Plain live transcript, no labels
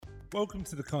Welcome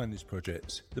to the Kindness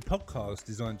Project, the podcast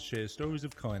designed to share stories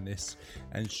of kindness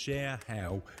and share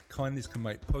how kindness can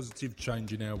make positive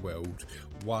change in our world,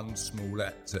 one small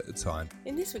act at a time.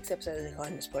 In this week's episode of the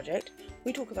Kindness Project,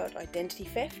 we talk about identity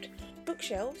theft,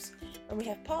 bookshelves, and we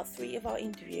have part 3 of our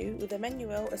interview with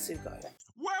Emmanuel Asuquo.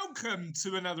 Welcome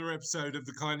to another episode of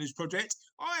the Kindness Project.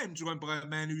 I am joined by a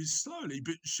man who is slowly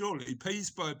but surely, piece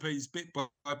by piece, bit by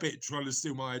bit, trying to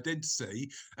steal my identity,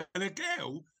 and a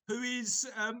girl who is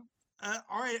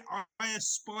I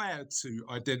aspire to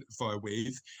identify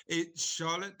with. It's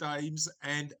Charlotte Dames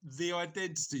and the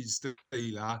identity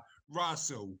stealer,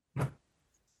 Russell.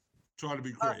 Trying to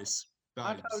be Chris.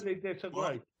 I totally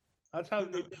disagree.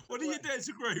 What do you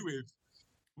disagree with?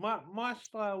 My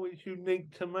style is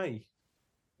unique to me.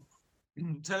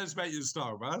 Tell us about your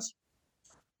style, Russ.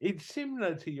 It's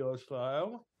similar to your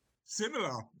style.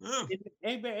 Similar? Oh.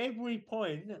 In every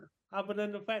point, other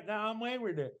than the fact that I'm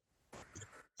wearing it.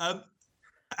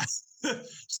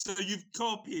 So you've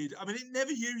copied. I mean, it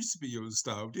never used to be your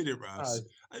style, did it, Russ?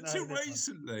 No, Until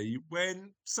recently, when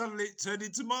suddenly it turned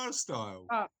into my style.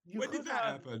 When did that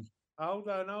happen? Hold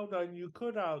on. You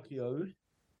could argue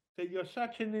that you're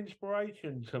such an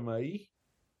inspiration to me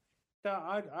that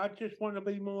I just want to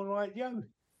be more like you.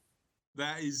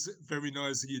 That is very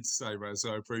nice of you to say, Russ.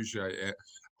 I appreciate it.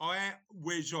 I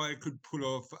wish I could pull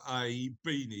off a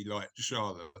beanie like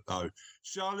Charlotte, though.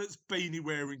 Charlotte's beanie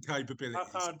wearing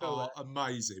capabilities are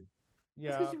amazing.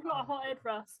 Yeah, because you've got a hot head,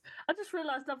 Russ. I just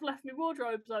realised I've left my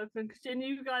wardrobes open because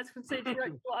you guys can see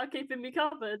what I keep in my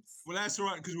cupboards. Well, that's all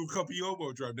right, because we'll copy your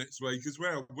wardrobe next week as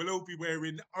well. We'll all be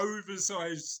wearing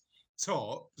oversized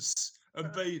tops and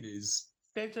beanies.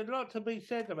 There's a lot to be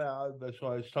said about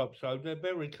oversized tops, though. They're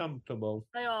very comfortable.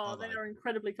 They are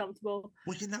incredibly comfortable.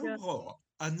 Well, you know what?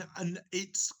 And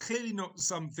it's clearly not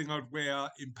something I'd wear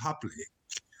in public.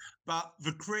 But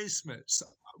for Christmas,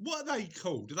 what are they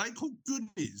called? Are they called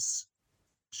goodies?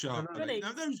 Charlotte? You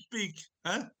know those big,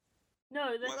 huh?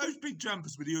 No, what are those big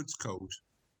jumpers with the hoods called?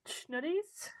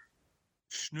 Schnuddies?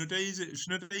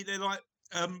 Schnuddy? They're like...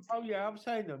 Oh, yeah, I've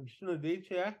seen them. Schnuddies,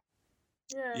 yeah.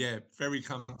 Yeah, very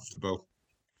comfortable.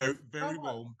 Very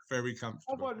warm, very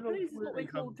comfortable. These are what we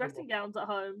call dressing gowns at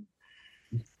home.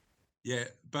 Yeah,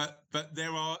 but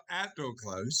there are outdoor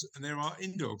clothes and there are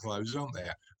indoor clothes, aren't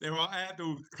there? There are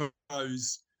outdoor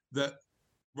clothes that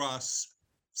Russ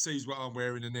sees what I'm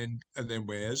wearing and then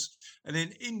wears, and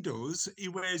then indoors he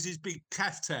wears his big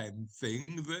caftan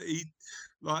thing that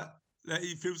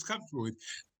he feels comfortable with.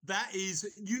 That is,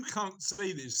 you can't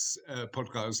see this,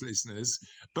 podcast listeners,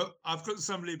 but I've got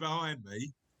somebody behind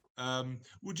me.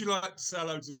 Would you like to say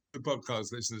hello to the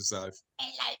podcast listeners, Soph?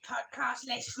 Hello, podcast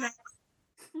listeners.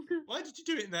 Why did you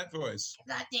do it in that voice?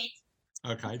 I did.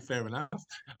 Okay, fair enough.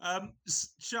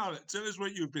 Charlotte, tell us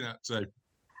what you've been up to.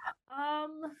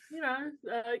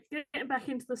 Getting back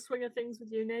into the swing of things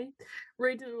with uni,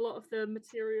 reading a lot of the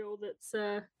material that's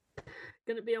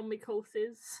going to be on my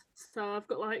courses. So I've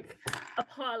got a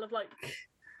pile of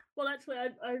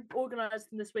I organised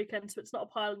them this weekend, so it's not a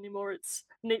pile anymore, it's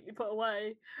neatly put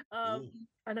away. I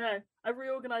know, I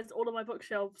reorganised all of my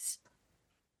bookshelves.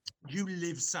 You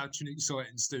live such an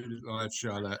exciting student life,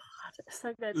 Charlotte. God, it's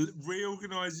so good.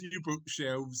 Reorganising your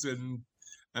bookshelves and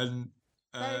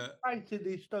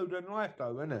basically student life,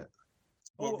 though, isn't it?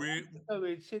 All you do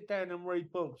is sit down and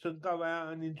read books and go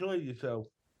out and enjoy yourself.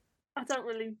 I don't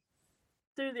really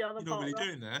do the other part. You're not really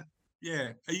doing that.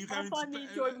 Yeah. Are you going I find the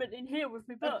enjoyment in here with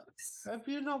my books. Have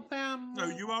you not found... No,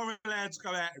 you are allowed to go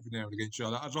out every now and again,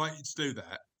 Charlotte. I'd like you to do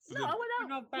that. I went out. Have you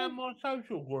not found more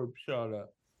social groups,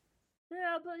 Charlotte?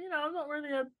 Yeah, but, I'm not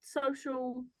really a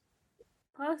social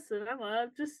person, am I?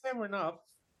 I'm just... Fair enough.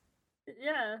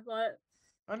 Yeah,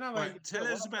 I know. Right, tell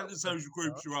us about the social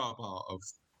groups you are part of.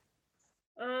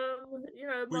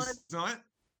 Quiz night?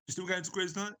 You still going to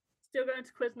quiz night? Still going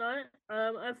to quiz night.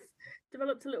 I've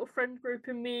developed a little friend group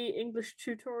in me English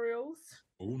tutorials.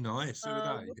 Oh, nice. Who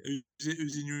are they?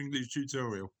 Who's in your English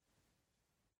tutorial?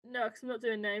 No, because I'm not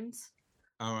doing names.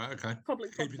 All right, okay.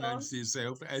 Public Keep your names to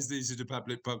yourself, as this is a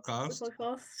public podcast.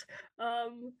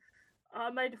 I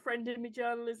made a friend in my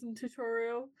journalism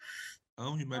tutorial.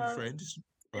 Oh, you made a friend.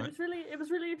 Right. It was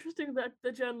really interesting, that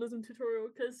the journalism tutorial,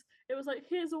 because it was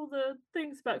here's all the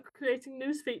things about creating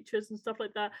news features and stuff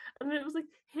like that, and then it was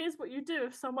here's what you do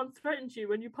if someone threatens you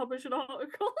when you publish an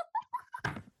article.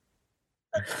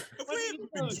 Have we ever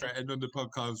been threatened on the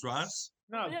podcast, Russ?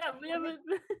 No. Yeah, we haven't.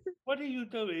 What do you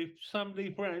do if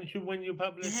somebody threatens you when you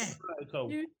publish an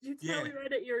article? You tell your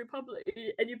editor you publish,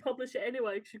 and you publish it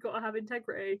anyway because you've got to have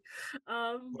integrity.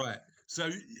 Right. So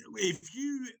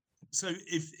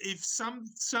if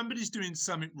somebody's doing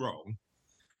something wrong,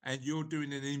 and you're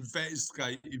doing an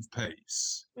investigative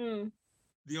piece,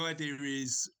 the idea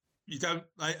is you don't,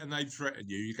 and they threaten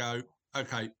you. You go,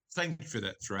 okay, thank you for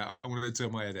that threat. I'm going to tell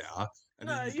my editor, and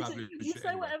No, then you publish it say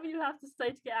anyway. whatever you have to say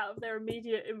to get out of their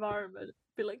immediate environment.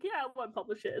 Be like, yeah, I won't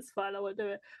publish it. It's fine. I won't do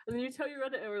it. And then you tell your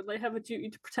editor, and they have a duty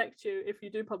to protect you if you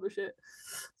do publish it.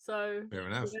 So Fair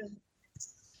enough.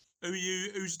 Yeah.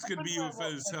 Who's going to be your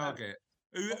first target?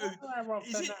 Is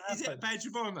it a badge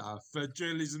of honour for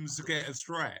journalism to get a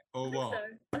threat or what?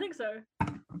 I think so.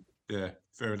 Yeah,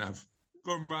 fair enough.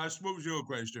 Go on, Russ. What was your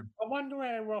question? I wonder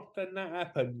how often that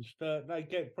happens, that they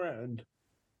get threatened.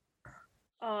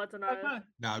 Oh, I don't know.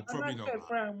 No, probably not. They get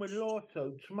threatened with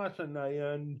lawsuits, mustn't they,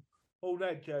 and all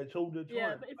that jazz all the time.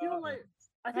 Yeah, but if you're like,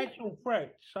 I think actual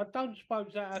threats, I don't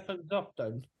suppose that happens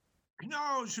often. Can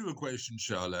I ask you a question,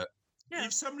 Charlotte? Yeah.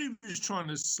 If somebody was trying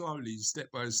to slowly,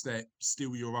 step by step,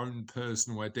 steal your own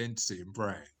personal identity and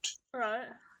brand, right.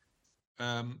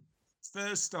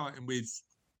 First starting with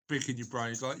picking your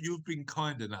brains, like you've been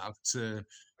kind enough to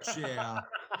share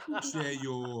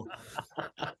your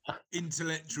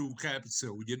intellectual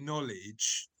capital, your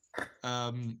knowledge.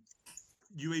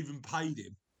 You even paid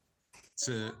him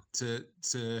to.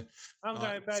 I'm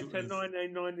going back to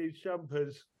 1990s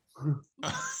jumpers.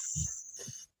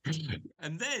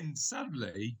 And then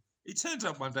suddenly he turns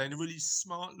up one day in a really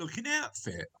smart looking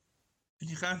outfit. And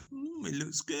you go, he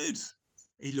looks good.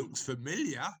 He looks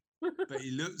familiar, but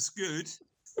he looks good.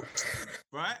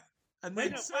 Right? And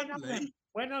then suddenly...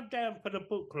 When I'm down for the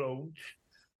book launch,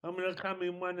 I'm going to come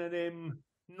in one of them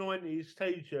 90s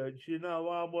T-shirts. You know,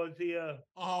 I was here.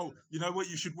 Oh, you know what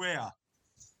you should wear?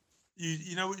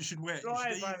 You know what you should wear? You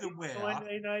should either wear...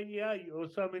 1988 or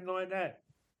something like that.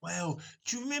 Well,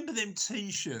 do you remember them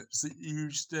T-shirts that you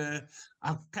used to...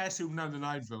 I can't still know the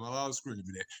name of them. I'll ask her in a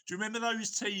minute. Do you remember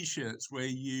those T-shirts where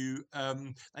you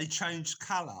they changed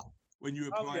colour when you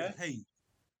applied heat?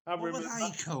 What were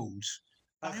they called?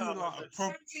 They were like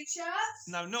a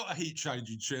no, not a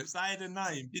heat-changing shirts. They had a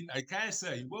name, didn't they?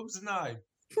 Cassie, what was the name?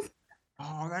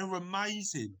 Oh, they were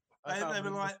amazing. They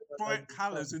were like bright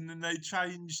colours, and then they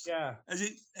changed. Yeah. Was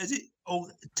it?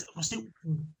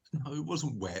 No, it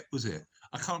wasn't wet, was it?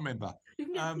 I can't remember. You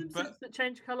can get swimsuits that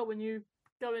change colour when you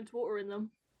go into water in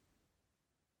them.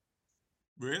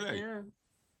 Really? Yeah.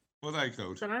 What are they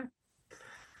called? I don't know.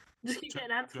 Just keep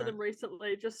getting ads for them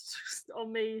recently, just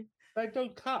on me. They do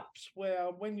cups where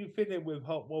when you fill it with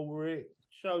hot water, it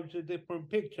shows a different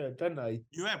picture, don't they?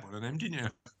 You had one of them, didn't you?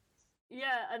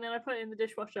 Yeah, and then I put it in the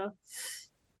dishwasher.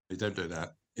 You don't do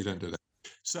that. You don't do that.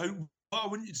 So what I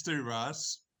want you to do,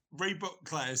 Russ, Reebok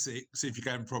Classics, if you're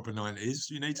going proper 90s,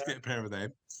 you need to get a pair of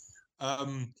them.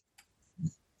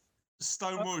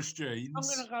 Stonewash jeans.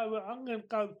 I'm gonna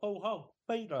go full hog.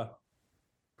 Feeler.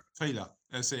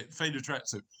 That's it. Feeler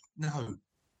tracksuit. No.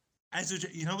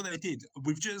 You know what they did?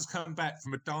 We've just come back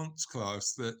from a dance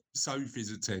class that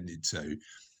Sophie's attended to.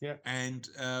 Yeah. And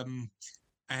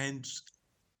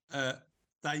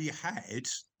they had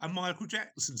a Michael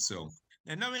Jackson song.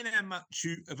 Now, knowing how much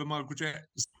of a Michael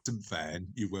Jackson fan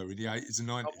you were in the 80s and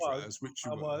 90s, which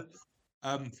you were,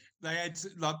 they had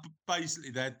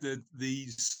they had the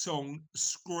song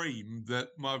 "Scream"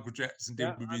 that Michael Jackson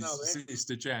did with his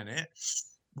sister Janet.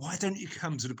 Why don't you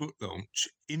come to the book launch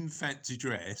in fancy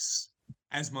dress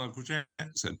as Michael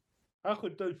Jackson? I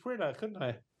could do Thriller, couldn't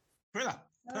I? Thriller,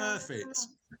 perfect.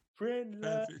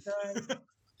 Thriller.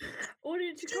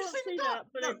 Audience, you can't see that,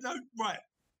 but no, right.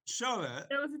 Charlotte.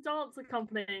 There was a dance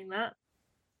accompanying that.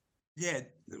 Yeah,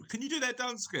 can you do that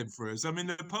dance again for us? I mean,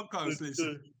 the podcast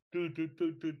listen.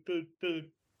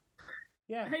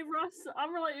 Yeah. Hey Russ,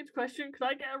 unrelated question. Could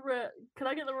I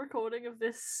get the recording of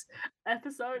this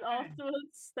episode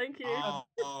afterwards? Thank you. Well.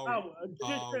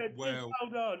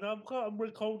 Hold on. I've got a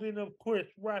recording of Chris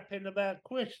rapping about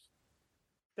Chris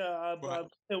that I've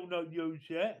still not used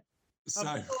yet. So,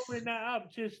 I'm storing that up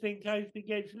just in case it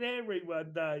gets Larry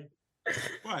one day.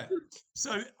 Right.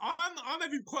 So I'm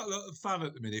having quite a lot of fun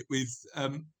at the minute with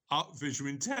artificial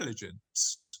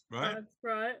intelligence. Right. That's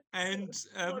right. And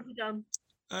what have you done?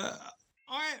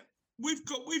 We've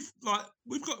got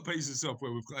a piece of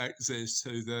software we've got access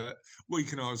to that we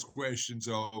can ask questions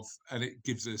of, and it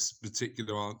gives us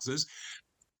particular answers.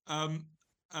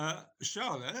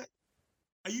 Charlotte,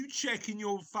 are you checking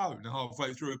your phone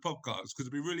halfway through a podcast? Because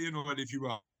it'd be really annoying if you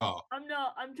are. I'm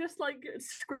not. I'm just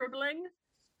scribbling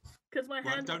because my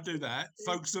hand. Don't do that.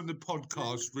 Focus on the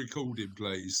podcast recording,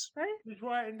 please. Hey? He's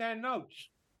writing down notes.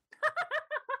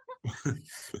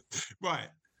 Right.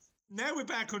 Now we're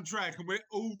back on track, and we're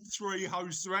all three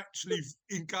hosts are actually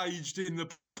engaged in the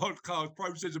podcast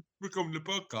process of recording the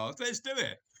podcast. Let's do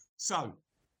it. So,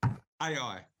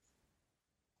 AI.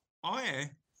 I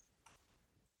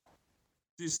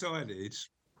decided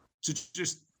to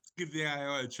just give the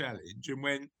AI a challenge and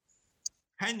went,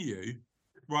 "Can you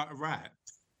write a rap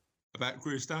about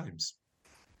Chris Dames?"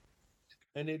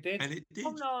 And it did. And it did.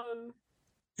 Oh no.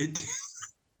 It,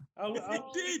 I'll, it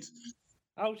I'll, did.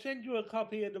 I'll send you a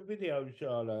copy of the video,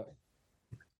 Charlotte.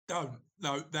 Don't.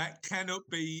 No, that cannot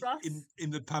be Russ? in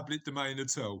the public domain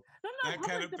at all. No, That public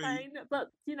cannot be- domain,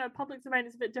 but public domain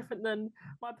is a bit different than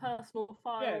my personal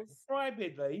Yeah, files.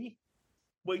 privately,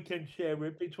 we can share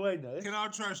it between us. Can I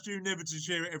trust you never to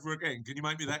share it ever again? Can you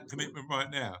make me that commitment right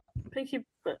now? Pinky,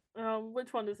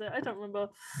 which one is it? I don't remember.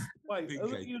 Wait, who are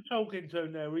Pinky. you talking to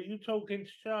now? Are you talking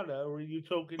to Charlotte or are you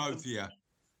talking Both to... of you.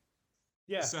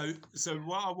 Yeah. So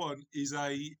what I want is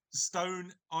a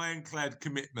stone ironclad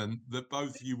commitment that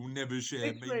both of you will never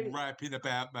share me Literally- rapping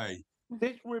about me.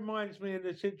 This reminds me of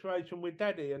the situation with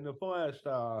Daddy and the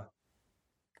Firestar.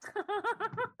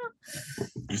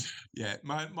 Yeah,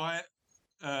 my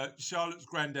Charlotte's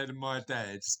granddad and my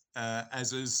dad,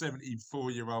 as a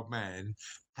 74-year-old man,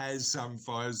 has sung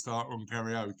Firestarter on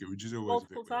karaoke, which is always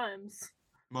Multiple a bit weird. times.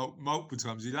 Multiple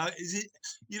times. Is it?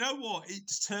 You know what?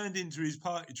 It's turned into his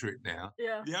party trick now.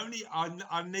 Yeah. The only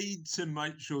I need to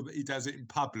make sure that he does it in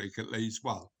public at least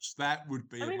once. That would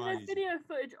be I mean, amazing. there's video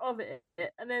footage of it,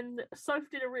 and then Soph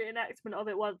did a reenactment of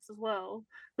it once as well.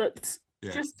 That's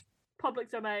Yeah. just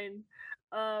public domain.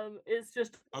 It's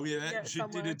just Oh yeah, yeah, she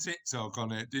did somewhere. a TikTok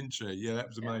on it, didn't she? Yeah, that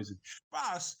was Yeah. amazing.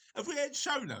 Russ, have we had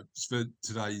show notes for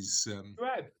today's?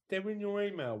 Right, they're in your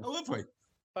email. Oh, have we?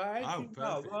 But as Oh, you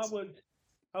know, perfect.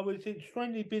 I was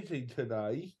extremely busy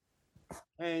today,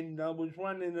 and I was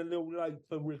running a little late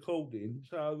for recording,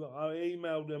 so I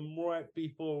emailed them right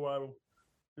before I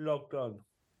logged on.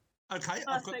 Okay,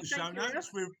 I've got the Perfect, show thank you.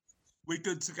 notes. We're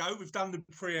good to go. We've done the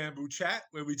preamble chat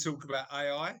where we talk about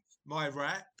AI, my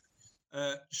rap.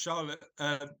 Charlotte,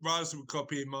 Raz will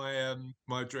copy my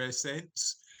my dress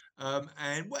sense.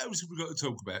 And what else have we got to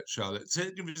talk about, Charlotte?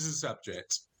 Give us a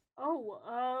subject. Oh,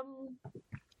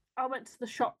 I went to the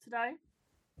shop today.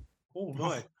 Oh,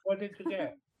 nice. What did you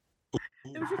get?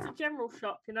 It was just a general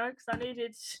shop, because I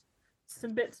needed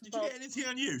some bits and Did you bobs. get anything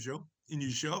unusual in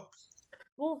your shop?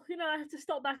 Well, I had to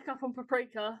stock back up on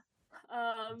paprika.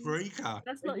 Paprika.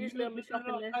 That's not usually on my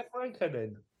shopping list. Paprika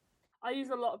then. I use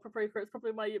a lot of paprika. It's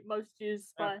probably my most used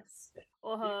spice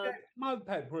or Is herb. that smoked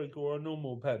paprika or a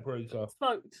normal paprika?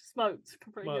 Smoked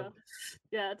paprika. Smoked.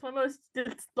 Yeah,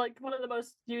 it's like one of the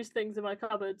most used things in my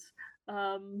cupboard.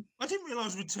 I didn't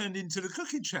realise we turned into the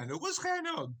cooking channel. What's going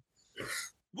on?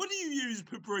 What do you use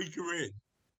paprika in?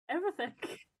 Everything.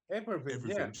 Everything,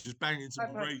 Everything. yeah. Just banging some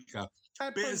paprika. Bit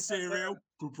Paprika, of cereal,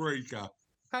 paprika.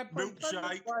 paprika,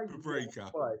 Milkshake,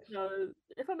 paprika. Right.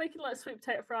 If I'm making like sweet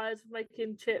potato fries, if I'm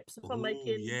making chips, if I'm Oh,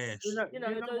 making yes. You know those you know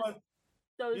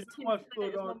tin what's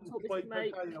good potatoes on Mum taught me sweet to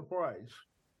make. potato fries?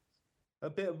 A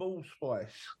bit of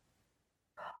allspice.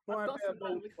 Try a got bit of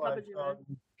some in the cupboard, allspice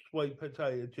on sweet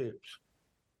potato chips.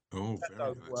 Oh, That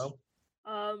very goes nice.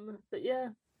 well. But yeah,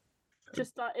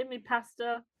 just like in my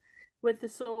pasta with the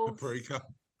sauce. Paprika.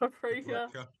 Paprika.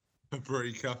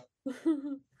 Paprika.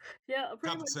 Yeah, I pretty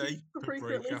Cup much of tea, use paprika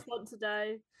at paprika. least once a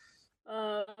day.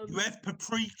 You have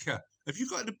paprika. Have you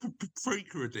got a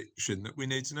paprika addiction that we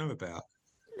need to know about?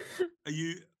 Are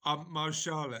you? My name's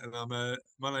Charlotte, and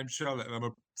my name's Charlotte, and I'm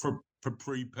a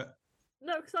paprika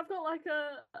No, because I've got like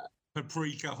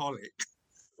paprika-holic.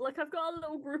 I've got a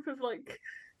little group of like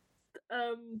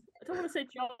I don't want to say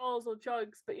jars or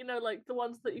jugs, but like the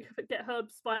ones that you can get herb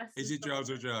spices. Is it jars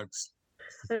or jugs?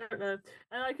 I don't know.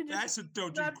 And I can just That's a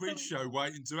dodgy grab quiz some show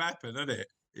waiting to happen, isn't it?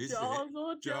 Is jars it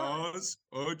or jugs. jars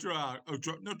or drugs? Oh,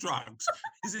 not drugs.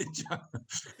 Is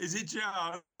it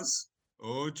jars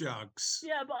or jugs?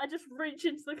 Yeah, but I just reach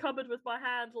into the cupboard with my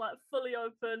hand like fully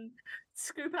open,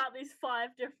 scoop out these 5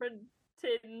 different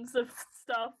tins of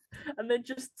stuff, and then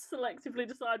just selectively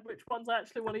decide which ones I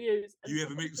actually want to use. Do you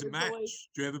ever mix and avoid- match?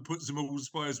 Do you ever put some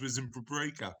allspice with some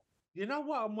paprika? You know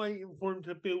what I'm waiting for him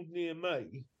to build near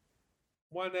me?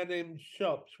 One of them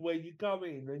shops where you go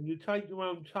in and you take your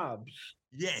own tubs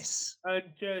Yes, and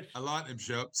just I like them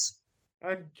shops.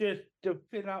 to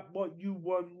fill up what you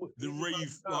want. The in your own like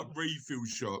tub. refill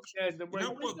shops. Yeah, the You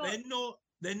know refill. what?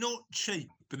 They're not cheap,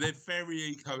 but they're very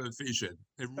eco-efficient.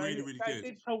 They're really, really they good.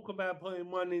 did talk about putting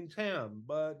one in town,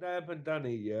 but they haven't done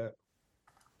it yet.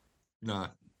 No,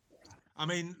 I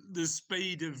mean the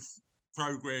speed of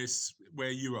progress where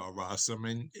you are, Russ. I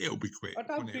mean, it'll be quick. I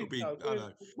don't won't it? It'll think be, so. I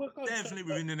know, We've got definitely super,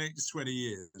 within the next 20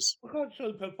 years. we've got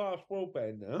super fast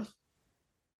broadband now.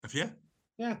 Have you?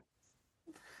 Yeah.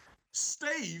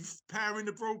 Steve, powering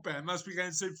the broadband, must be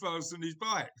going too fast on his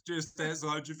bike just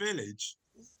outside your village.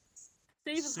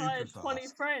 Steve has Super hired 20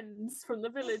 fast. friends from the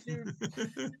village who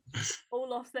all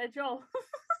lost their job.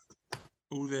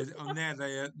 All their now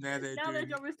they're Now doing their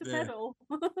job is to their, pedal.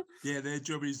 yeah, their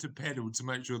job is to pedal to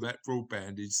make sure that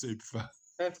broadband is super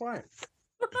fast. That's right.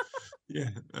 Yeah,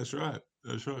 that's right.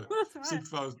 That's right.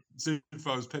 That's right. Super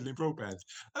fast pedaling broadband.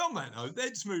 And on that note,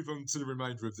 let's move on to the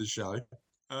remainder of the show.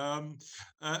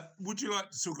 Would you like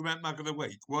to talk about Mug of the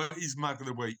Week? What is Mug of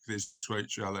the Week this week,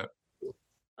 Charlotte?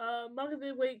 Mug of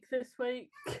the week this week.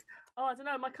 Oh, I don't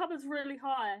know. My cupboard's really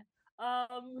high.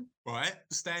 Right,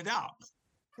 stand up.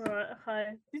 Right.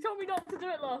 Okay. You told me not to do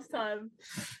it last time.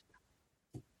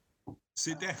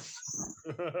 Sit down.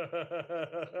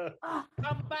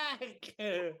 Come back.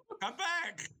 Come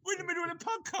back. We're in the middle of a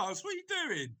podcast. What are you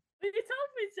doing? You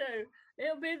told me to.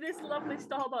 It'll be this lovely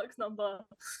Starbucks number.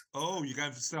 Oh, you're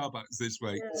going for Starbucks this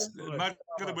week. Yeah. Mug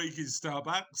of the Week is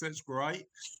Starbucks. That's great.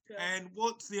 Yeah. And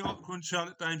what's the article on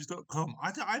charlottedames.com?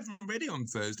 I haven't read it on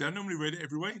Thursday. I normally read it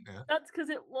every week now. That's because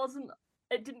it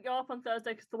didn't go up on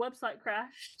Thursday because the website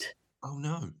crashed. Oh,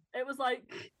 no. It was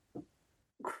like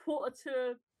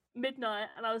 1:45 midnight,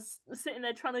 and I was sitting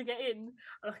there trying to get in,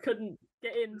 and I couldn't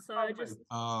get in, so I just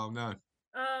Oh, no.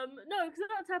 no, because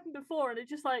that's happened before, and it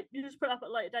just like you just put it up at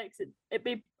a later date because it'd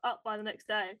be up by the next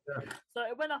day. Yeah. So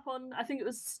it went up on, I think it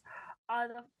was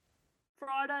either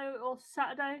Friday or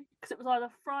Saturday, because it was either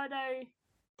Friday.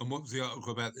 And what was the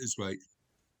article about this week?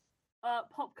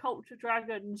 Pop culture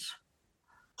dragons.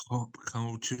 Pop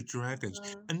culture dragons.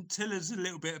 And tell us a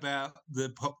little bit about the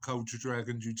pop culture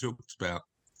dragons you talked about.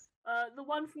 The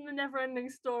one from the Never-Ending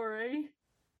Story.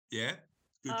 Yeah,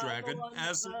 good dragon. one,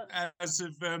 As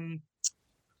of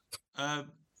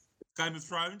Game of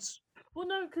Thrones. Well,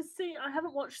 no, because see, I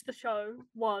haven't watched the show,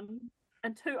 1,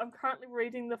 and 2, I'm currently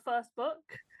reading the first book.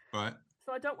 Right.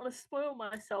 So I don't want to spoil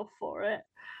myself for it.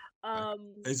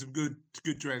 There's some good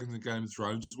dragons in Game of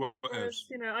Thrones. What else?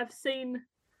 You know, I've seen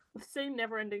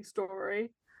Never-Ending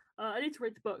Story. I need to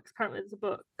read the books. Apparently, there's a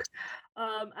book,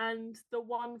 and the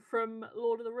one from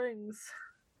Lord of the Rings.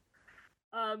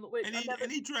 Which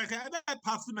any dragon? How about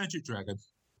Puff the Magic Dragon?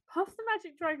 Puff the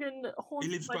Magic Dragon He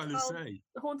lives by the sea.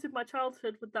 haunted my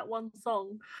childhood with that one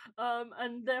song,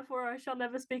 and therefore I shall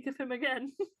never speak of him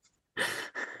again.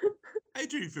 How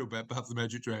do you feel about Puff the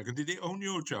Magic Dragon? Did it own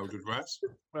your childhood, Russ?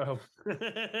 Well,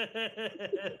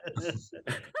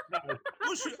 no.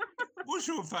 What's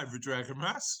your favourite dragon,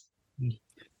 Russ?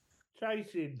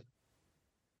 Chasing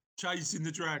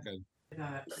the dragon.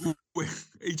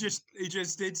 He just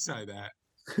did say that.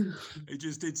 He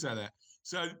just did say that.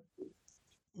 So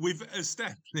we've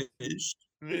established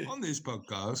on this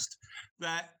podcast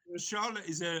that Charlotte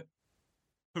is a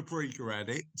paprika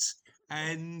addict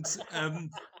and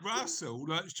Russell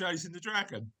likes chasing the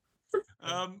dragon.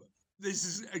 This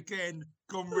is again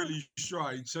gone really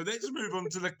strange. So let's move on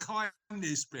to the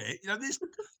kindness bit. You know, this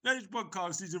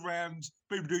podcast is around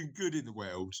people doing good in the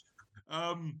world.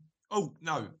 Oh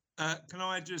no, can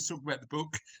I just talk about the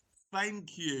book?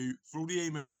 Thank you for all the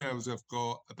emails I've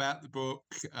got about the book.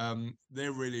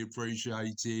 They're really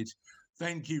appreciated.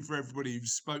 Thank you for everybody who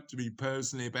spoke to me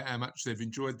personally about how much they've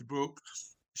enjoyed the book.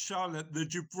 Charlotte, the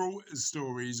Gibraltar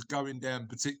story is going down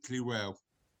particularly well.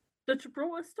 The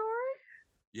Gibraltar story?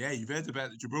 Yeah, you've heard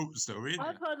about the Gibraltar story,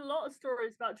 haven't I've heard a lot of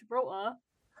stories about Gibraltar.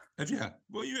 Have you?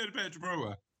 What you heard about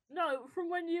Gibraltar? No, from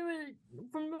when you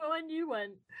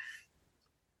went.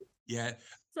 Yeah.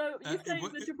 So you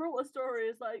think the Gibraltar story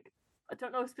is like, I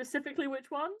don't know specifically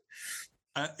which one?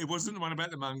 It wasn't the one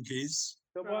about the monkeys.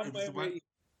 The one It was the one,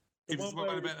 it was the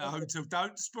one about the hotel.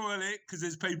 Don't spoil it, because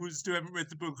there's people who still haven't read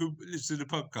the book who listen to the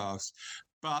podcast.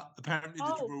 But apparently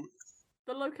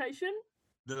the location?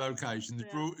 The location. The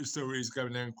Gibraltar story is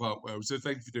going down quite well. So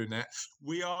thank you for doing that.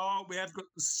 We have got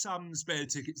some spare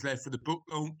tickets left for the book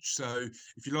launch. So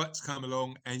if you'd like to come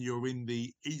along and you're in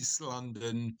the East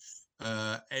London,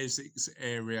 Essex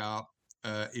area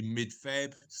in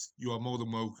mid-Feb, you are more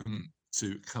than welcome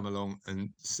to come along and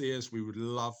see us. We would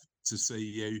love to see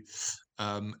you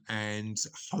and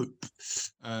hope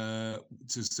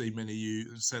to see many of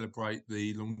you celebrate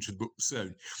the launch of the book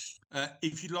soon.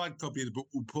 If you'd like a copy of the book,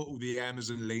 we'll put all the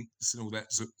Amazon links and all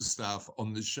that sort of stuff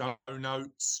on the show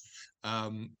notes.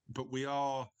 But we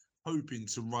are hoping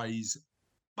to raise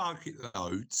bucket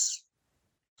loads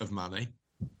of money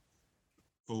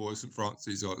for St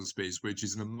Francis Hospice, which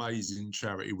is an amazing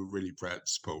charity we're really proud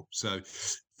to support. So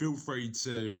feel free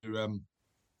to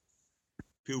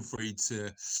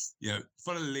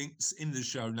follow the links in the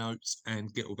show notes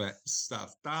and get all that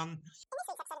stuff done.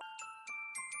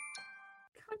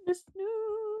 Kindness news.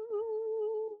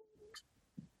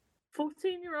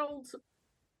 14-year-old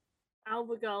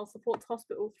Alva girl supports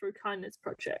hospital through kindness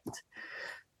project.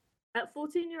 At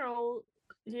 14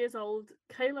 years old,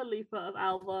 Kayla Leaper of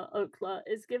Alva, Oakland,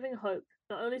 is giving hope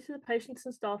not only to the patients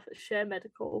and staff at Share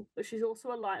Medical, but she's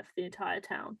also a light for the entire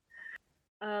town.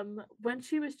 When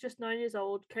she was just 9 years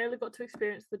old, Kayla got to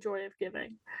experience the joy of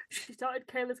giving. She started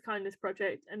Kayla's Kindness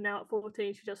Project, and now at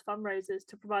 14, she does fundraisers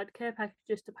to provide care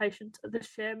packages to patients at the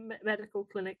Share Medical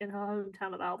Clinic in her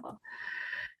hometown of Alva.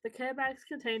 The care bags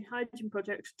contain hygiene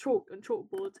projects, chalk and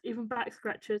chalkboards, even back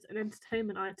scratchers and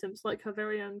entertainment items like her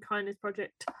very own Kindness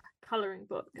Project colouring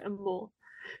book and more.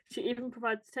 She even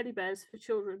provides teddy bears for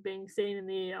children being seen in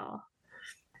the ER.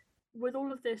 With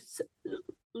all of this,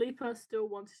 Leaper still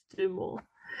wanted to do more.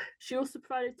 She also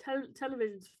provided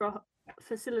televisions for her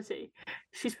facility.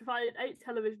 She's provided 8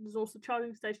 televisions and also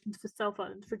charging stations for cell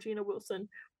phones for Gina Wilson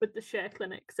with the Share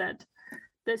Clinic said.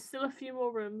 There's still a few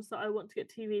more rooms that I want to get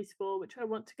TVs for, which I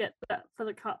want to get that for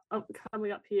the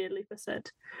coming up year, Leaper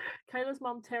said. Kayla's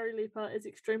mum, Terry Leaper, is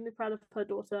extremely proud of her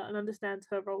daughter and understands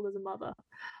her role as a mother.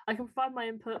 I can provide my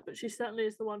input, but she certainly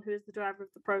is the one who is the driver of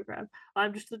the program.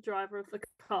 I'm just the driver of the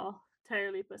car,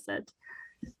 Terry Leaper said.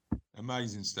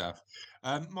 Amazing stuff.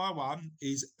 My one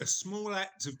is a small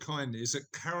act of kindness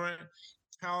at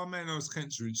Carmenos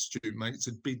Cancer Institute makes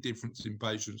a big difference in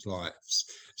patients' lives.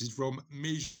 This is from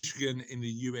Michigan in the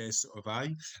US of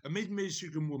A. A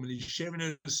mid-Michigan woman is sharing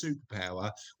her superpower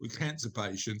with cancer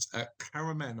patients at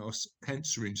Carmenos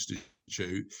Cancer Institute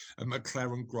at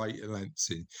McLaren Greater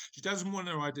Lansing. She doesn't want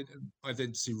her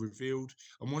identity revealed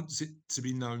and wants it to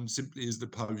be known simply as the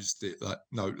Post-it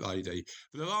note lady.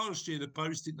 For the last year, the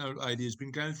Post-it note lady has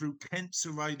been going through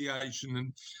cancer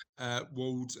radiation and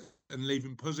wards and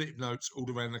leaving positive notes all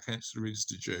around the Cancer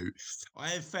Institute. I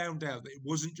have found out that it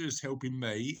wasn't just helping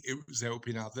me, it was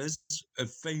helping others, a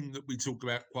theme that we talk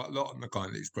about quite a lot on the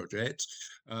Kindness Project,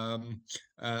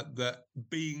 that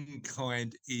being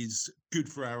kind is good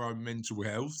for our own mental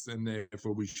health and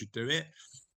therefore we should do it.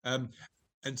 And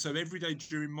so every day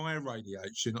during my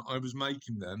radiation, I was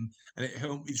making them and it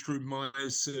helped me through my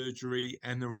surgery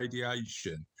and the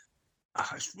radiation.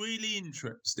 It's really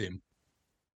interesting.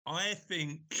 I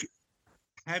think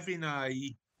having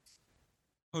a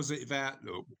positive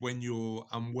outlook when you're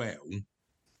unwell, I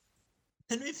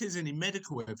don't know if there's any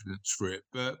medical evidence for it,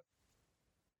 but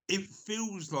it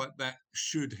feels like that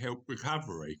should help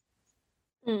recovery.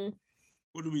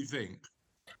 What do we think?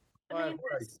 I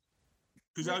agree.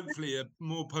 Because hopefully a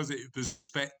more positive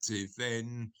perspective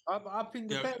then... I think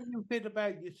the better you feel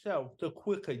about yourself, the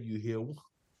quicker you heal.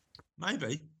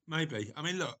 Maybe. I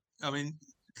mean, look,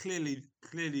 clearly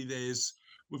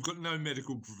we've got no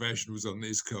medical professionals on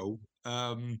this call,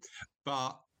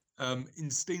 but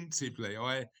instinctively,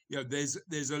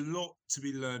 there's a lot to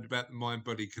be learned about the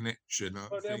mind-body connection.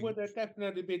 There would have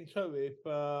definitely been too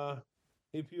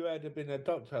if you had been a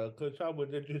doctor, because I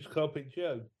would have just copied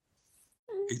you.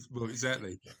 Well,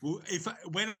 exactly. Well,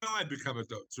 when I become a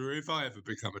doctor, or if I ever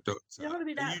become a doctor, you're going to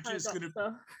be that kind of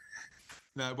doctor.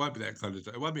 No, it won't be that kind of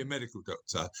doctor. It won't be a medical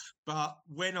doctor. But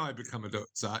when I become a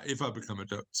doctor, if I become a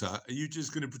doctor, are you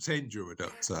just going to pretend you're a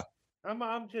doctor?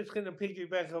 I'm just going to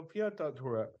piggyback off your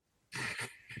doctorate.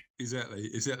 Exactly.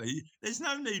 There's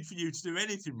no need for you to do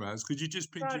anything, Raz, because you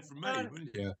just pinch it from me,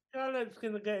 wouldn't you? Charlotte's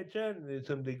going to get a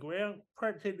journalism degree. I'm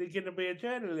practically going to be a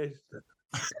journalist.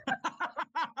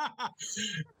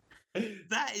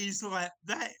 That is like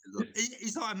that.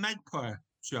 It's like a magpie,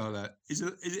 Charlotte.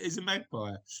 Is a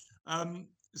magpie.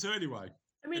 So anyway.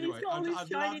 I mean, he's got all these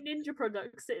shiny ninja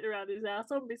products sitting around his house.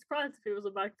 I wouldn't be surprised if he was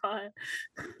a magpie.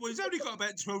 Well, he's only got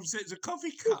about 12 sets of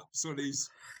coffee cups on his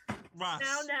Russ.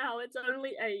 Now, it's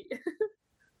only 8.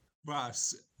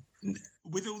 Russ,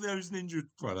 with all those ninja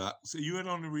products, are you an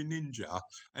honorary ninja?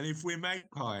 And if we're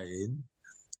magpieing,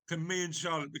 can me and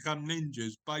Charlotte become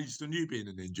ninjas based on you being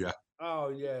a ninja? Oh,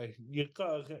 yeah. You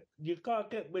gotta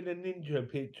get with a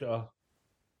ninja picture.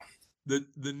 The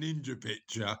ninja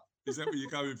picture? Is that what you're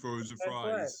going for as a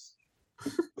phrase?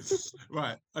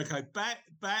 Right. Okay. Back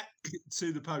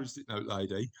to the Post-it note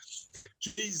lady.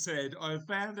 She said, I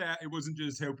found out it wasn't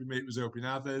just helping me, it was helping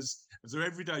others. And so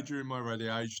every day during my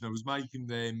radiation, I was making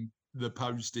them the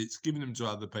Post-its, giving them to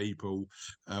other people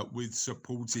with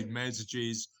supportive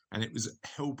messages. And it was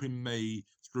helping me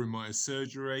through my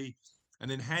surgery. And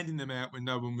then handing them out when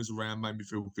no one was around made me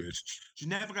feel good. She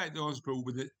navigated the hospital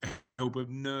with the help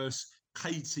of nurse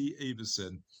Katie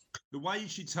Everson. The way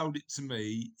she told it to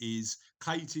me is,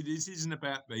 Katie, this isn't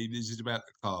about me, this is about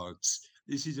the cards.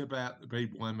 This is about the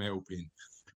people I'm helping.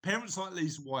 Parents like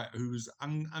Lisa White, who was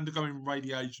undergoing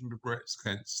radiation for breast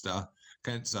cancer,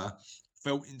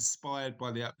 felt inspired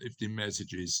by the uplifting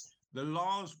messages. The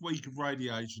last week of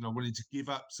radiation, I wanted to give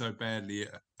up so badly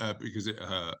because it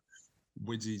hurt.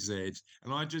 with his head.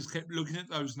 And I just kept looking at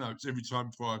those notes every time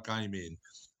before I came in.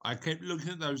 I kept looking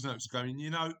at those notes going,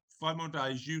 5 more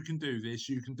days, you can do this,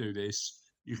 you can do this,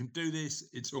 you can do this,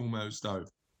 it's almost over.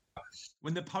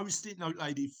 When the post-it note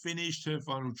lady finished her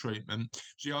final treatment,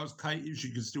 she asked Kate if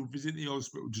she could still visit the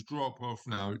hospital to drop off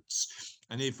notes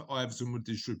and if Iverson would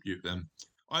distribute them.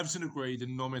 Iverson agreed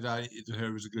and nominated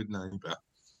her as a good neighbour.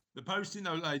 The post-it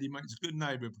note lady makes a good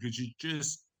neighbour because she's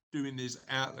just doing this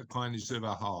out of the kindness of her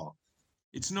heart.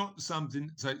 It's not something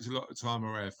that takes a lot of time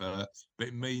or effort, but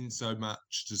it means so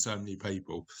much to so many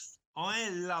people. I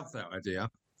love that idea.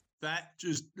 That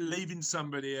just leaving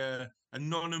somebody a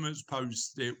anonymous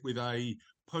post-it with a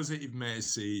positive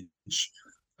message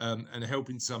and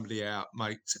helping somebody out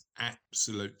makes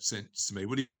absolute sense to me.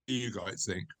 What do you guys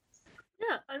think?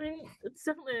 Yeah, I mean, it's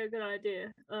definitely a good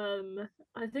idea.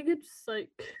 I think it's like,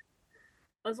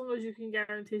 as long as you can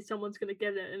guarantee someone's going to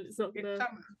get it and it's not going to...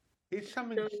 It's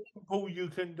something simple you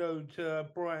can do to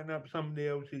brighten up somebody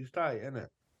else's day, isn't it?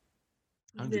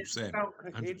 100%.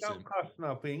 It don't cost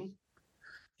nothing.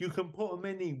 You can put them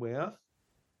anywhere.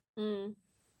 Mm.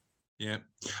 Yeah.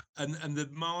 And the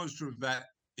master of that,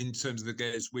 in terms of the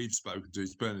guests we've spoken to,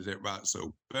 is Bernadette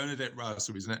Russell. Bernadette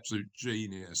Russell is an absolute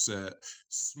genius.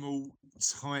 Small,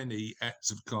 tiny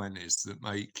acts of kindness that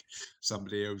make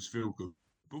somebody else feel good.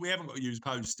 But we haven't got to use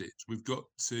post-its. We've got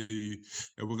the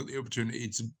opportunity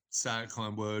to say a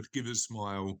kind word, give a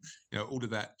smile, all of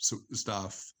that sort of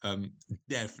stuff.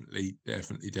 Definitely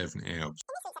helps.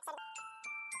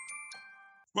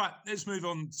 Right, let's move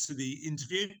on to the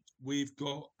interview. We've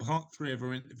got part 3 of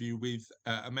our interview with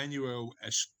Emmanuel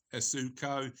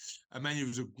Asuquo.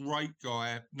 Emmanuel's a great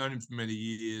guy, known him for many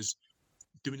years,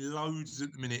 doing loads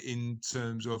at the minute in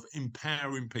terms of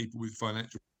empowering people with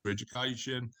financial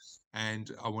education,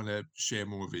 and I want to share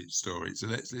more of his story. So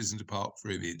let's listen to part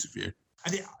 3 of the interview.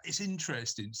 And it's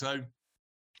interesting. So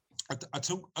I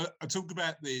talk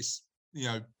about this,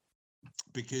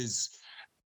 because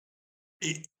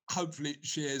it hopefully it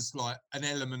shares like an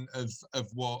element of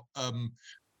what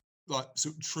like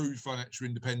sort of true financial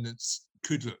independence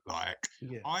could look like.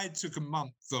 Yeah. I took a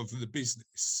month off of the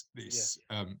business this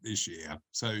year.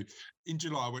 So in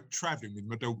July I went traveling with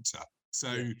my daughter.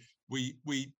 So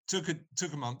we took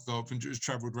a month off and just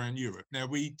traveled around Europe. Now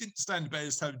we didn't stay in the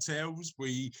best hotels.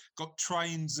 We got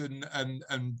trains and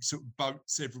sort of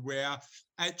boats everywhere.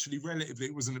 Actually, relatively,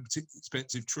 it wasn't a particularly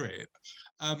expensive trip.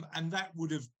 And that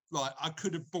would have, I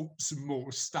could have bought some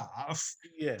more stuff.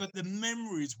 Yeah. But the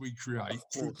memories we create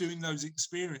through doing those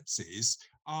experiences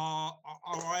are,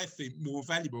 I think, more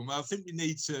valuable. And I think we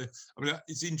need to,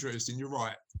 it's interesting, you're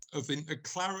right. I think the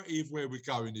clarity of where we're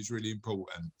going is really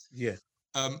important. Yeah.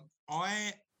 What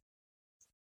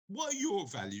are your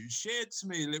values? Share to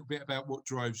me a little bit about what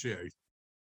drives you.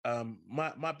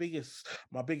 My biggest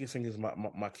thing is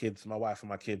my kids, my wife and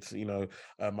my kids,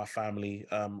 my family.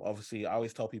 Obviously I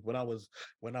always tell people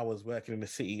when I was working in the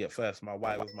city at first, my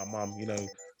wife was my mum,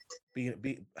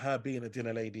 being a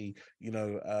dinner lady,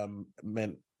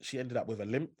 meant she ended up with a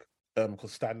limp.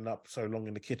 Because standing up so long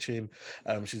in the kitchen,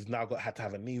 she's now had to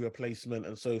have a knee replacement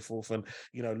and so forth. And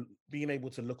being able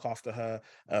to look after her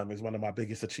is one of my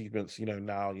biggest achievements.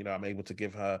 Now I'm able to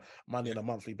give her money on a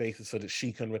monthly basis so that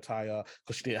she can retire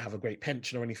because she didn't have a great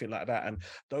pension or anything like that. And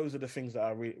those are the things that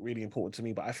are really important to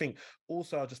me. But I think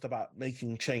also just about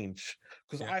making change,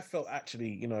 because I felt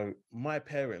actually, my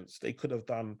parents, they could have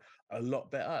done a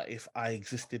lot better if I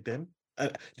existed then. Do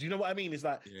you know what I mean? It's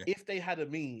like if they had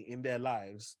me in their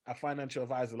lives, a financial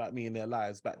advisor like me in their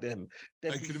lives back then, they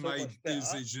could have made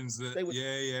decisions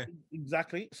that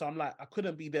exactly. So I'm like, I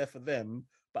couldn't be there for them,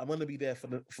 but I'm going to be there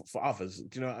for others.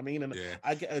 Do you know what I mean? And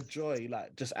I get a joy,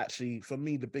 just actually, for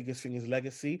me, the biggest thing is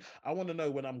legacy. I want to know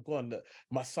when I'm gone that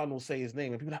my son will say his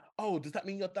name and people are like, oh, does that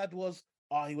mean your dad was?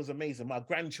 Oh, he was amazing. My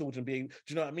grandchildren do you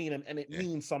know what I mean? And it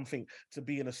means something to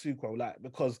be in Asuquo,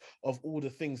 because of all the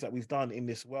things that we've done in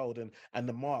this world and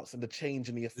the marks and the change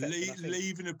and the effect.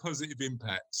 Leaving a positive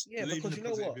impact. Yeah, because you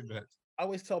know what? I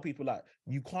always tell people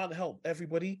you can't help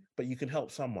everybody, but you can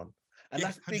help someone. And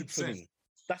that's big 100%. For me.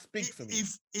 That's big for me.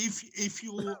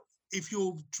 If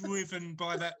you're driven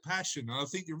by that passion, I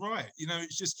think you're right.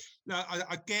 It's just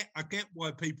I get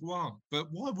why people aren't,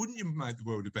 but why wouldn't you make the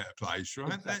world a better place,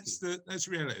 right? Exactly. That's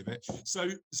the reality of it. So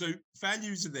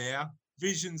values are there,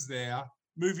 vision's there,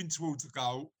 moving towards the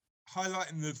goal,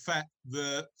 highlighting the fact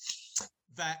that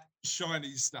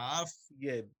shiny stuff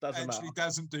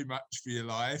doesn't do much for your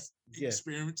life.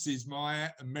 Experiences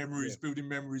might, and memories, building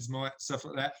memories might, stuff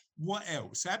like that. What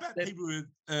else? How about people who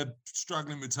are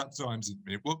struggling with tough times at the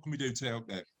minute? What can we do to help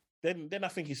them? then I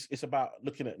think it's about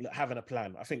looking at having a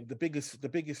plan. I think the biggest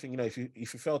thing, if you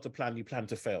fail to plan, you plan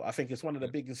to fail. I think it's one of the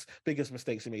biggest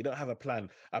mistakes in me. You don't have a plan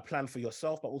for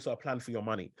yourself, but also a plan for your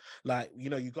money. Like,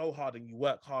 you go hard and you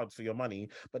work hard for your money,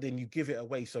 but then you give it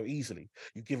away so easily.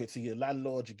 You give it to your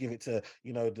landlord, you give it to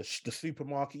the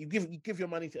supermarket, you give your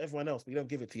money to everyone else, but you don't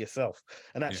give it to yourself.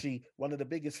 And actually, one of the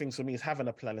biggest things for me is having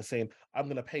a plan and saying, I'm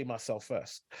going to pay myself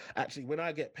first. Actually, when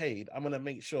I get paid, I'm going to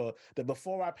make sure that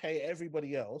before I pay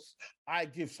everybody else, I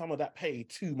give some of that pay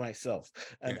to myself,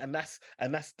 and that's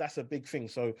a big thing.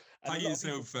 So pay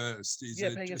yourself first is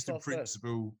just a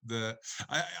principle that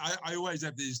I always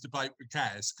have this debate with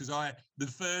Cass, because the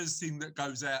first thing that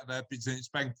goes out of our business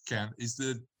bank account is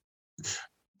the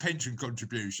pension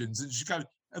contributions, and she goes,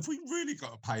 "Have we really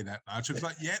got to pay that much?" I was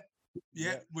like, "Yep."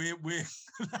 Yeah, we're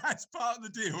that's part of the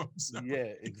deal.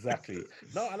 Yeah, exactly.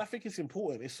 No, and I think it's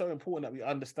important. It's so important that we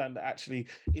understand that actually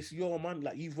it's your money.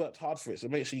 Like, you've worked hard for it, so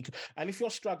make sure you can. And if you're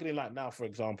struggling, like now, for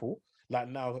example, like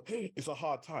now it's a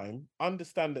hard time,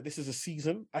 understand that this is a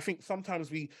season. I think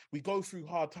sometimes we go through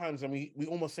hard times and we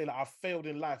almost say, like, I've failed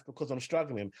in life because I'm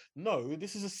struggling. No,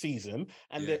 this is a season,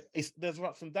 and there's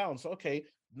ups and downs. So okay,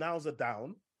 now's a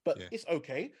down, but it's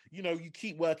okay. You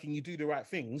keep working, you do the right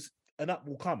things, and up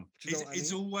will come.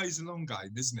 It's always a long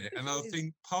game, isn't it? And I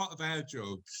think part of our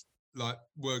job, like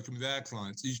working with our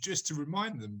clients, is just to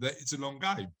remind them that it's a long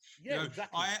game. Yeah,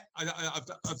 exactly.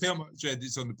 I feel I've shared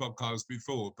this on the podcast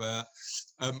before, but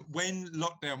when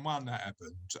lockdown 1 that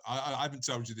happened, I haven't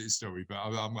told you this story, but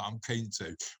I'm keen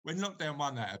to. When lockdown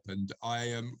 1 that happened,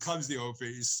 I closed the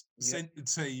office, sent the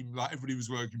team, like everybody was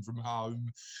working from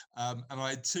home, and I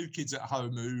had 2 kids at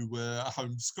home who were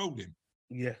homeschooling.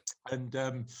 Yeah. And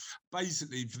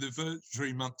basically, for the first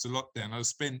 3 months of lockdown, I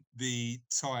spent the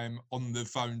time on the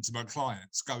phone to my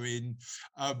clients going,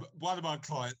 one of my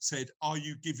clients said, "Are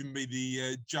you giving me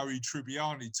the Joey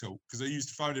Tribbiani talk?" Because I used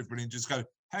to phone everybody and just go,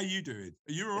 "How are you doing?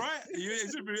 Are you all right?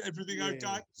 Is everything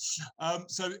okay?"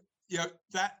 So,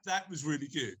 that was really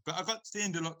good. But I got to the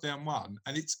end of lockdown 1,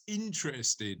 and it's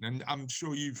interesting, and I'm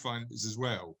sure you find this as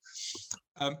well.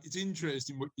 It's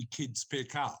interesting what your kids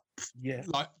pick up. Yeah.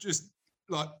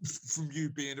 Like from you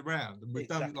being around, and we've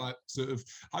done like sort of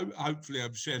hopefully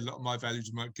I've shared a lot of my values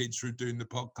with my kids through doing the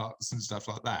podcasts and stuff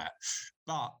like that.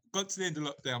 But got to the end of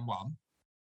lockdown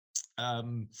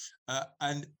 1,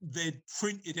 and they'd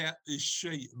printed out this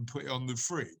sheet and put it on the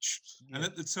fridge, and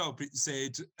at the top it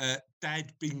said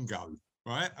Dad Bingo.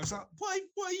 Right, I was like, what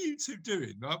are you two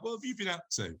doing? Like, what have you been up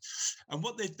to? And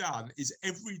what they'd done is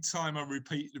every time I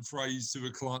repeated the phrase to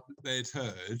a client that they'd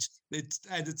heard, they'd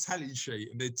had a tally sheet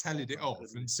and they'd tallied it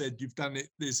off and said, "You've done it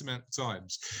this amount of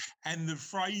times." And the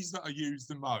phrase that I used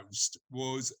the most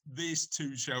was, "This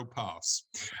too shall pass."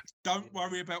 Don't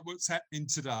worry about what's happening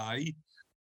today.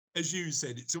 As you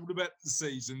said, it's all about the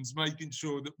seasons, making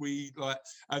sure that we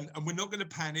and we're not going to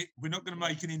panic. We're not going to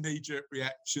make any knee-jerk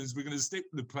reactions. We're going to stick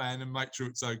with the plan and make sure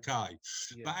it's okay.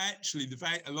 Yeah. But actually,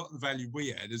 a lot of the value we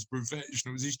had as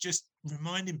professionals is just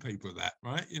reminding people of that,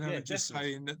 right? And just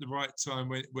saying at the right time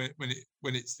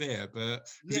when it's there. But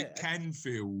it can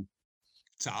feel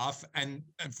tough, and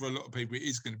for a lot of people, it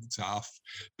is going to be tough.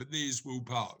 But these will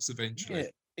pass eventually. Yeah.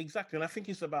 Exactly, and I think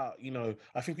it's about,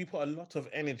 I think we put a lot of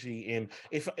energy in.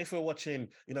 If we're watching,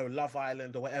 Love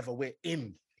Island or whatever, we're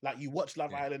in. Like, you watch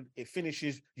Love Island, it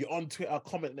finishes, you're on Twitter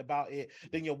commenting about it,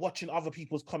 then you're watching other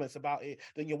people's comments about it,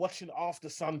 then you're watching After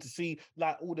Sun to see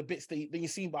like all the bits then you're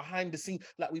seeing behind the scene.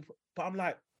 But I'm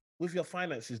like, with your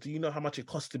finances, do you know how much it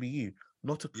costs to be you?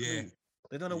 Not a clue. Yeah.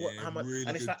 They don't know how much, really,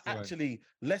 and it's like, actually,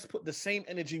 let's put the same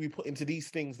energy we put into these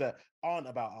things that aren't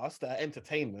about us, that are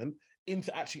entertainment,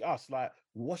 into actually us. Like,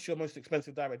 what's your most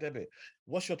expensive direct debit?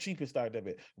 What's your cheapest direct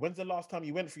debit? When's the last time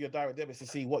you went through your direct debits to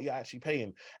see what you're actually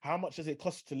paying? How much does it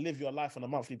cost to live your life on a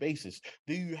monthly basis?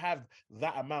 Do you have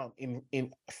that amount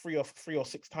in three or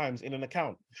six times in an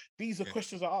account? These are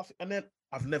questions I ask, and then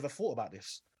I've never thought about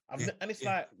this. And it's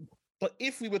like, but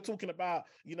if we were talking about,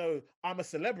 I'm a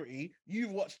celebrity,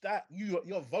 you've watched that,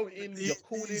 you're voting, you're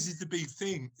calling. This is the big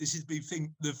thing.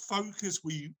 The focus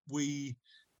we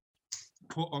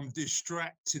put on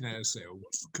distracting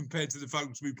ourselves compared to the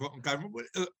focus we put on going, well,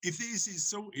 if this is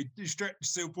sorted, distract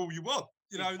yourself all you want.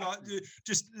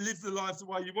 Just live the life the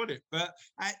way you want it. But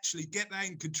actually get that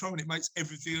in control, and it makes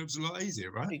everything else a lot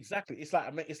easier, right? Exactly. It's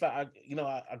like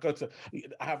I go to, we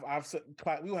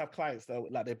all have clients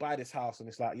that like they buy this house and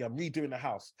it's like, I'm redoing the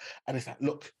house, and it's like,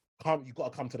 look, you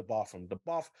got to come to the bathroom.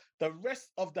 The rest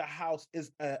of the house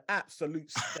is an absolute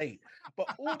state,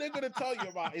 but all they're going to tell you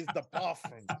about is the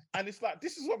bathroom. And it's like,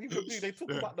 this is what people do. They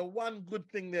talk about the one good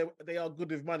thing they are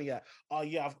good with money at. Oh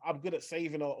yeah, I'm good at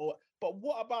saving, or But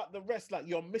what about the rest? Like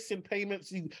you're missing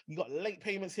payments, you got late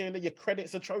payments here and there, your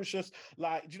credit's atrocious.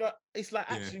 Like, do you know, it's like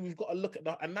Yeah. actually we've got to look at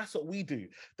that, and that's what we do.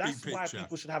 That's why picture.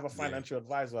 people should have a Yeah. financial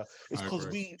advisor. It's I because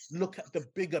agree. we look at the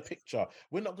bigger picture.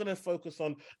 We're not going to focus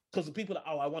on because people are,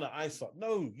 oh, I want an ISA.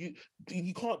 No, you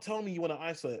can't tell me you want an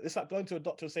ISA. It's like going to a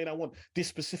doctor and saying I want this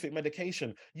specific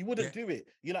medication. You wouldn't do it.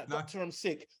 You're like, No. doctor, I'm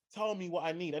sick. Tell me what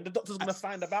I need, and the doctor's going to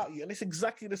find about you. And it's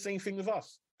exactly the same thing with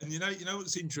us. And you know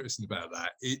what's interesting about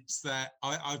that? It's that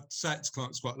I've sat to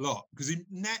clients quite a lot because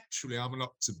naturally I'm an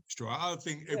optimist, right? I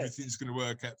think everything's going to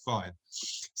work out fine.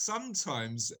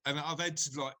 Sometimes, and I've had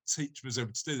to like teach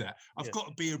myself to do that. I've got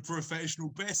to be a professional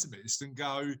pessimist and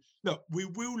go, look, we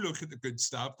will look at the good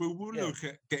stuff. We will look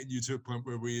at getting you to a point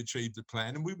where we achieve the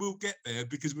plan, and we will get there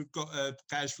because we've got a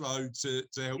cash flow to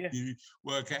help you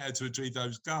work out how to achieve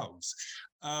those goals.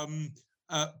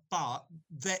 But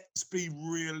let's be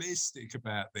realistic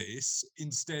about this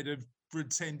instead of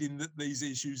pretending that these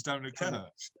issues don't occur.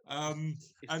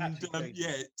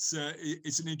 It's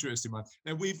an interesting one.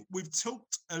 Now we've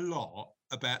talked a lot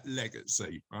about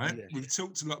legacy, right? Yeah. We've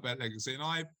talked a lot about legacy, and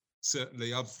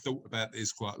I've thought about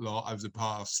this quite a lot over the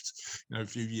past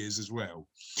few years as well.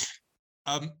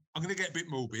 I'm going to get a bit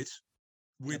morbid.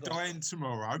 We're dying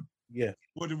tomorrow. Yeah.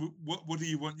 What do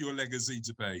you want your legacy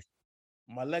to be?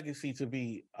 My legacy to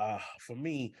be, for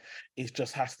me, it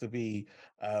just has to be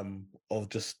of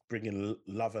just bringing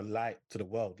love and light to the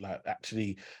world. Like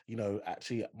actually,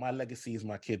 my legacy is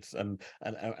my kids, and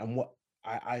what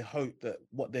I hope that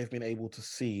what they've been able to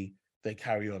see, they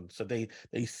carry on. So they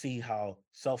see how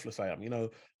selfless I am. A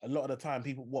lot of the time,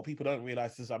 what people don't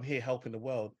realize is I'm here helping the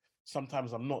world.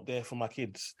 Sometimes I'm not there for my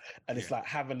kids, and it's like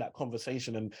having that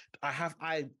conversation. And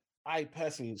I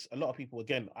personally, a lot of people,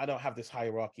 again, I don't have this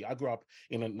hierarchy. I grew up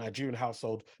in a Nigerian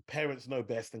household. Parents know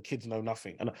best and kids know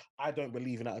nothing. And I don't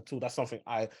believe in that at all. That's something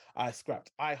I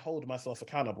scrapped. I hold myself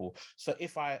accountable. So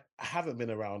if I haven't been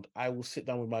around, I will sit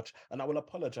down with and I will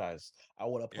apologize.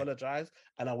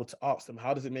 And I would ask them,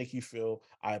 how does it make you feel?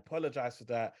 I apologize for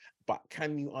that. But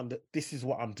can you this is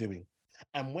what I'm doing.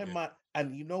 And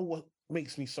and you know what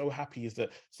makes me so happy is that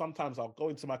sometimes I'll go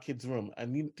into my kids' room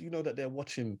and you know that they're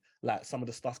watching like some of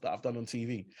the stuff that I've done on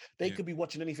TV. They could be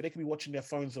watching anything, they could be watching their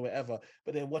phones or whatever,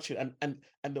 but they're watching and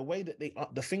the way that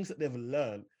the things that they've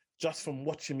learned just from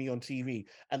watching me on TV,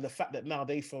 and the fact that now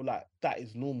they feel like that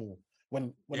is normal.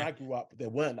 When I grew up, there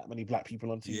weren't that many black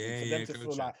people on TV. For them to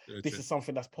feel like this is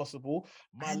something that's possible.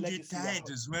 And your dad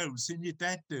as well, seeing your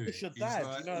dad do it. It's your dad,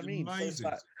 you know what I mean? So it's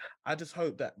like, I just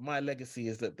hope that my legacy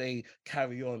is that they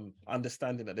carry on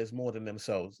understanding that there's more than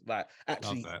themselves. Like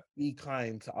actually be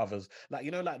kind to others.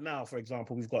 Like, like now, for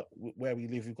example, we've got where we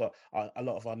live, we've got a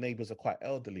lot of our neighbors are quite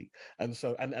elderly. And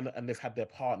so, and they've had their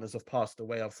partners have passed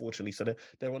away, unfortunately. So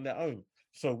they're on their own.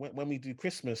 So when we do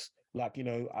Christmas, like, we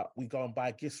go and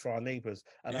buy gifts for our neighbors,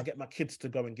 and I get my kids to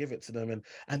go and give it to them.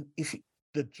 And if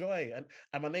the joy and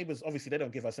my neighbors, obviously they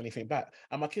don't give us anything back.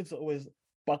 And my kids are always,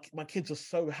 but my kids are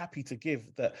so happy to give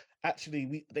that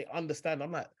actually they understand.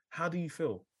 I'm like, how do you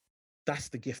feel? That's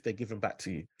the gift they're giving back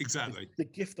to you. Exactly. The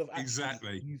gift of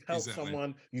actually, you've helped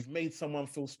someone, you've made someone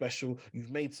feel special,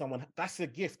 that's a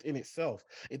gift in itself.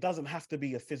 It doesn't have to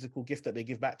be a physical gift that they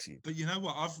give back to you. But you know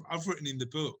what? I've written in the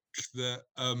book that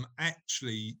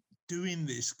actually doing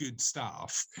this good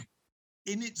stuff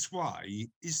in its way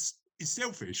is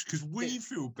selfish because we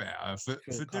feel better for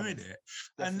doing it.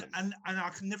 And I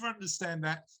can never understand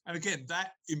that. And again,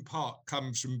 that in part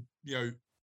comes from,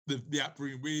 the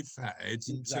upbringing we've had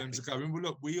in terms of going, well,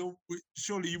 look, we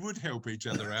surely you would help each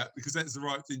other out because that's the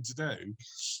right thing to do.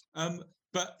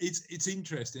 But it's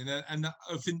interesting, and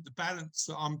I think the balance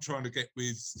that I'm trying to get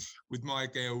with my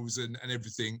girls and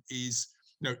everything is,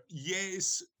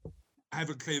 yes, have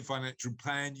a clear financial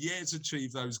plan, yes,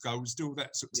 achieve those goals, do all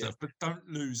that sort of stuff, but don't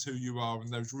lose who you are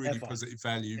and those really positive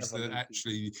values that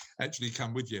actually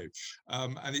come with you.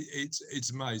 And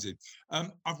it's amazing.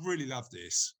 I've really loved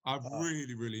this. I've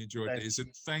really enjoyed this,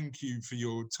 and thank you for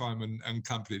your time and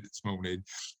company this morning.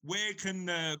 Where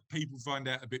can people find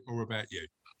out a bit more about you?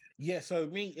 Yeah, so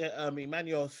me,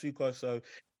 Emmanuel Asuquo. So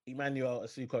Emmanuel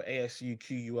Asuquo,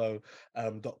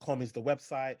 ASUQUO.com is the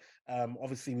website.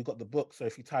 Obviously we've got the book. So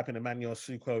if you type in Emmanuel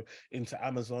Asuquo into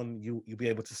Amazon, you'll be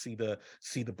able to see the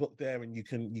book there, and you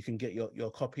can get your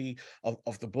copy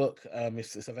of the book.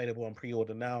 It's available on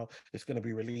pre-order now. It's going to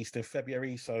be released in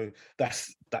February. So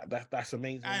that's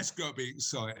amazing. That's got to be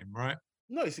exciting, right?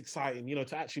 No, it's exciting,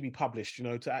 to actually be published,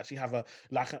 to actually have a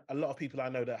lot of people I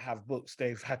know that have books,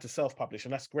 they've had to self-publish,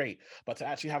 and that's great. But to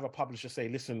actually have a publisher say,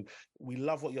 listen, we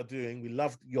love what you're doing, we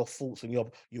love your thoughts and your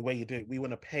way you do it. We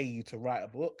want to pay you to write a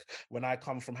book. When I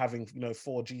come from having,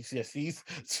 4 GCSEs,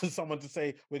 so someone to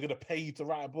say we're going to pay you to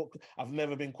write a book, I've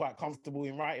never been quite comfortable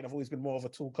in writing. I've always been more of a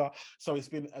talker. So it's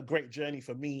been a great journey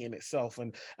for me in itself.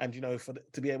 And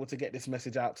to be able to get this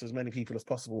message out to as many people as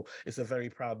possible, it's a very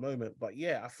proud moment. But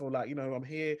yeah, I feel like, I'm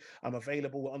here, I'm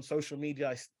available on social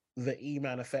media. The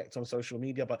E-Man effect on social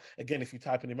media, but again, if you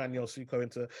type in Emmanuel Asuquo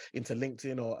into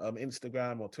LinkedIn or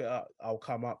Instagram or Twitter, I'll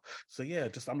come up. So yeah,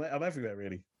 just I'm everywhere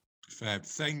really. Fab.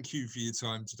 Thank you for your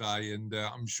time today, and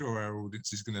I'm sure our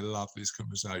audience is going to love this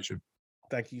conversation.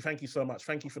 Thank you so much.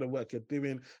 Thank you for the work you're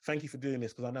doing. Thank you for doing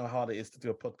this, because I know how hard it is to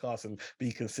do a podcast and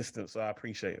be consistent. So I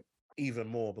appreciate it even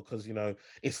more, because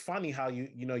it's funny how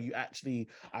you actually,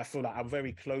 I feel like I'm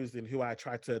very closed in who I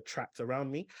try to attract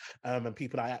around me, and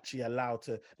people I actually allow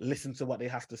to listen to what they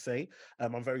have to say.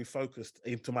 I'm very focused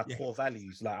into my core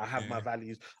values. Like I have my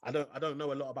values. I don't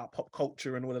know a lot about pop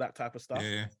culture and all of that type of stuff.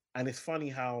 And it's funny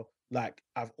how, like,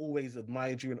 I've always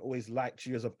admired you and always liked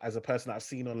you as a person that I've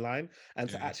seen online, and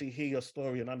to actually hear your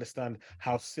story and understand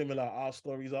how similar our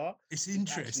stories are. It's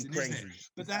interesting, isn't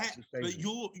it? But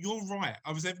you're right.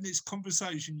 I was having this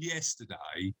conversation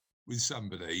yesterday with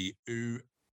somebody who,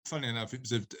 funny enough, it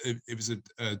was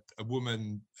a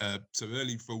woman, so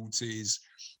early 40s,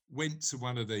 went to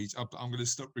one of these. I'm going to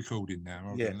stop recording now.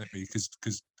 Hold on, let me,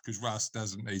 because Russ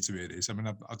doesn't need to hear this. I mean,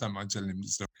 I don't mind telling him the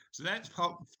story. So that's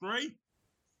part 3.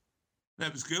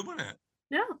 That was good, wasn't it?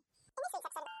 Yeah.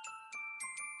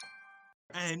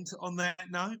 And on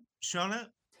that note, Charlotte?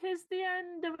 'Tis the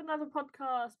end of another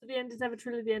podcast, but the end is never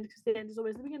truly the end, because the end is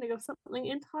always the beginning of something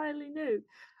entirely new.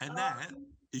 And that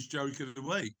is Joke of the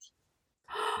Week.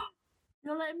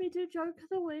 You're letting me do Joke of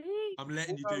the Week? I'm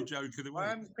letting you do Joke of the Week.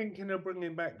 I'm thinking of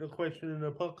bringing back the question in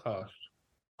the podcast.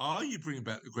 Are you bringing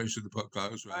back the question of the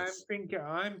podcast, Russ?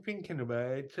 I'm thinking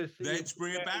about it to see. Let's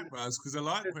bring it back, Russ, because I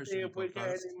like the question of the podcast. If we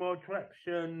get any more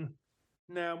traction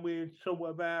now we're sort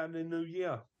of out in the new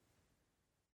year.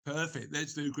 Perfect.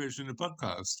 Let's do question of the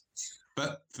podcast.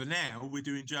 But for now, we're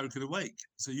doing Joke of the Week.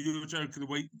 So your Joke of the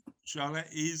Week, Charlotte,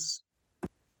 is?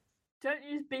 Don't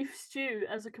use beef stew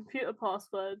as a computer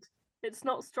password. It's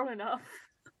not strong enough.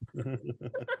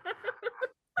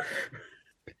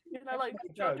 Like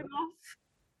jog off.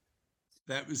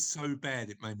 That was so bad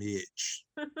it made me itch.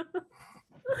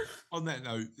 On that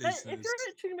note, if you're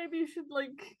itching, maybe you should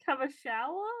have a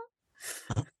shower.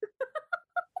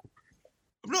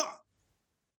 I'm not.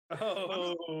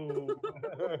 Oh,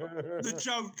 the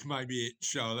joke made me itch,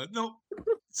 Charlotte, not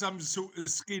some sort of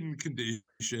skin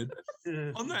condition.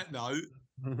 On that note,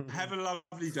 have a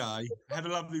lovely day, have a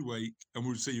lovely week, and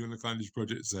we'll see you on the Kindness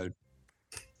Project soon.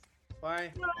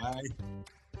 Bye. Bye.